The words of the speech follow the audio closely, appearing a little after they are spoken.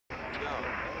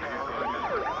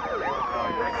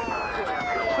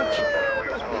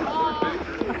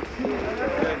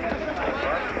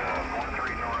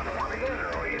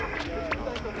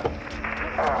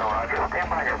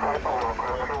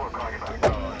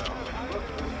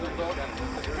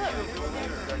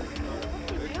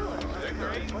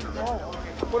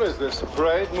What is this, a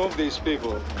parade? Move these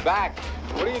people. Back!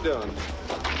 What are you doing?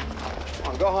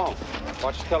 Come on, go home.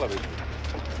 Watch television.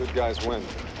 Good guys win.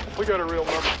 We got a real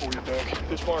number for you, Dick.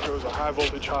 This Marco is a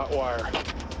high-voltage hot wire.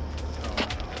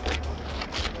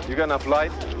 You got enough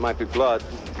light? It might be blood.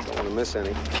 Don't want to miss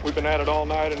any. We've been at it all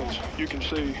night, and as you can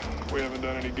see, we haven't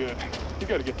done any good. You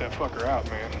got to get that fucker out,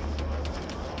 man.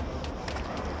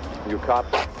 You a cop?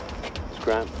 It's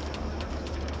Grant.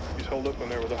 He's holed up in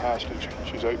there with a hostage.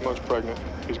 She's 8 months pregnant.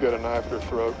 He's got a knife at her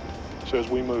throat. Says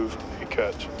we move, he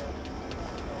cuts.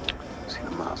 See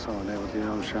the mouse over there with the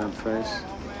old sham face?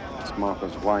 It's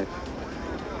Marco's wife.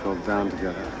 Fell down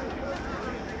together.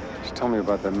 She told me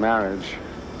about their marriage.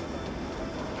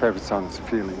 Favorites on his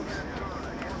feelings.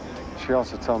 She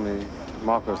also told me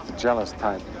Marco's the jealous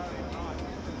type.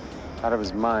 Out of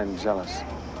his mind, jealous.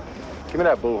 Give me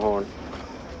that bullhorn.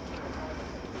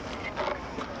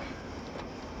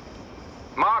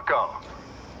 Marco,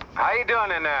 how you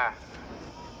doing in there?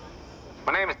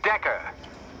 My name is Decker.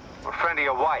 I'm a friend of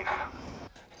your wife.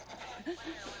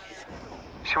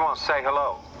 She won't say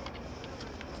hello.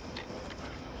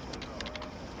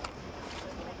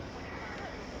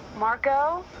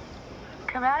 Marco,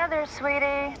 come out of there,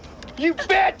 sweetie. You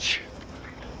bitch!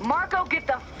 Marco, get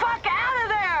the fuck out of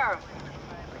there!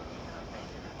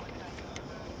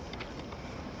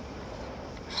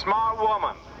 Smart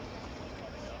woman.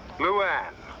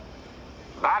 Luann.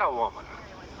 That a woman.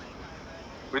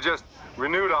 We just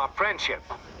renewed our friendship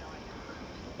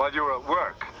while you were at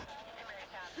work.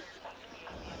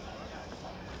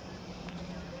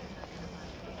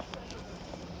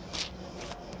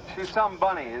 She's some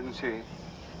bunny, isn't she?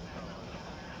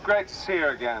 Great to see her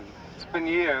again. It's been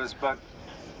years, but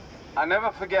I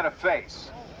never forget her face.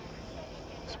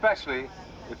 Especially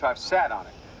if I've sat on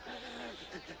it.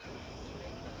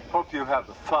 Hope you have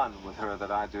the fun with her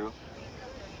that I do.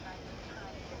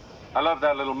 I love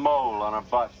that little mole on her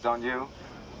butt, don't you?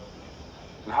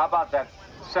 And how about that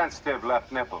sensitive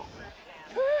left nipple?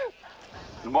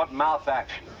 And what mouth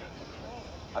action?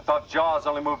 I thought jaws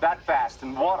only moved that fast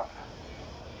in water.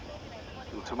 A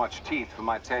little too much teeth for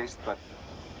my taste, but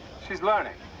she's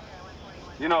learning.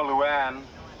 You know Luann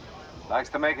likes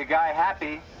to make a guy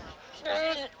happy.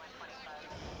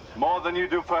 More than you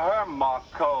do for her,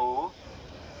 Marco.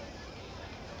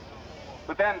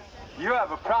 But then you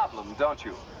have a problem, don't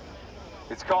you?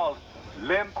 It's called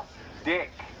limp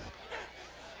dick.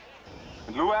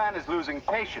 And Luann is losing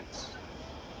patience.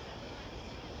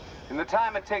 In the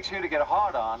time it takes you to get a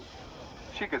hard-on,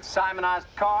 she could Simonize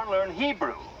the car and learn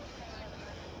Hebrew.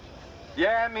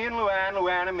 Yeah, me and Luann,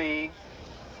 Luann and me,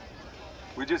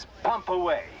 we just pump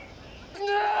away.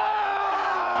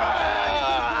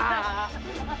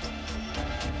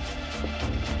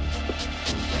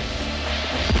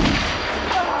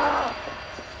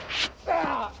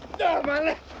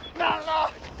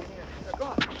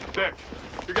 Dick,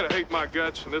 you're gonna hate my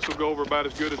guts, and this will go over about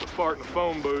as good as a fart in a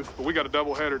phone booth, but we got a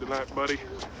doubleheader tonight, buddy.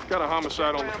 Got a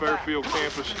homicide on the Fairfield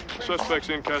campus. Suspect's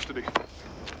in custody.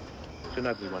 It's an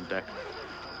ugly one, Deck.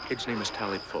 Kid's name is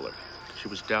Tally Fuller. She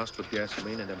was doused with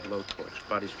gasoline and then blowtorch.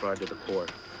 Body's fried to the core.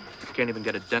 Can't even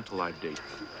get a dental ID.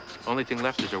 Only thing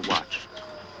left is her watch.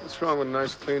 What's wrong with a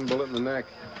nice clean bullet in the neck?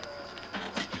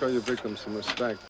 Show your victim some respect.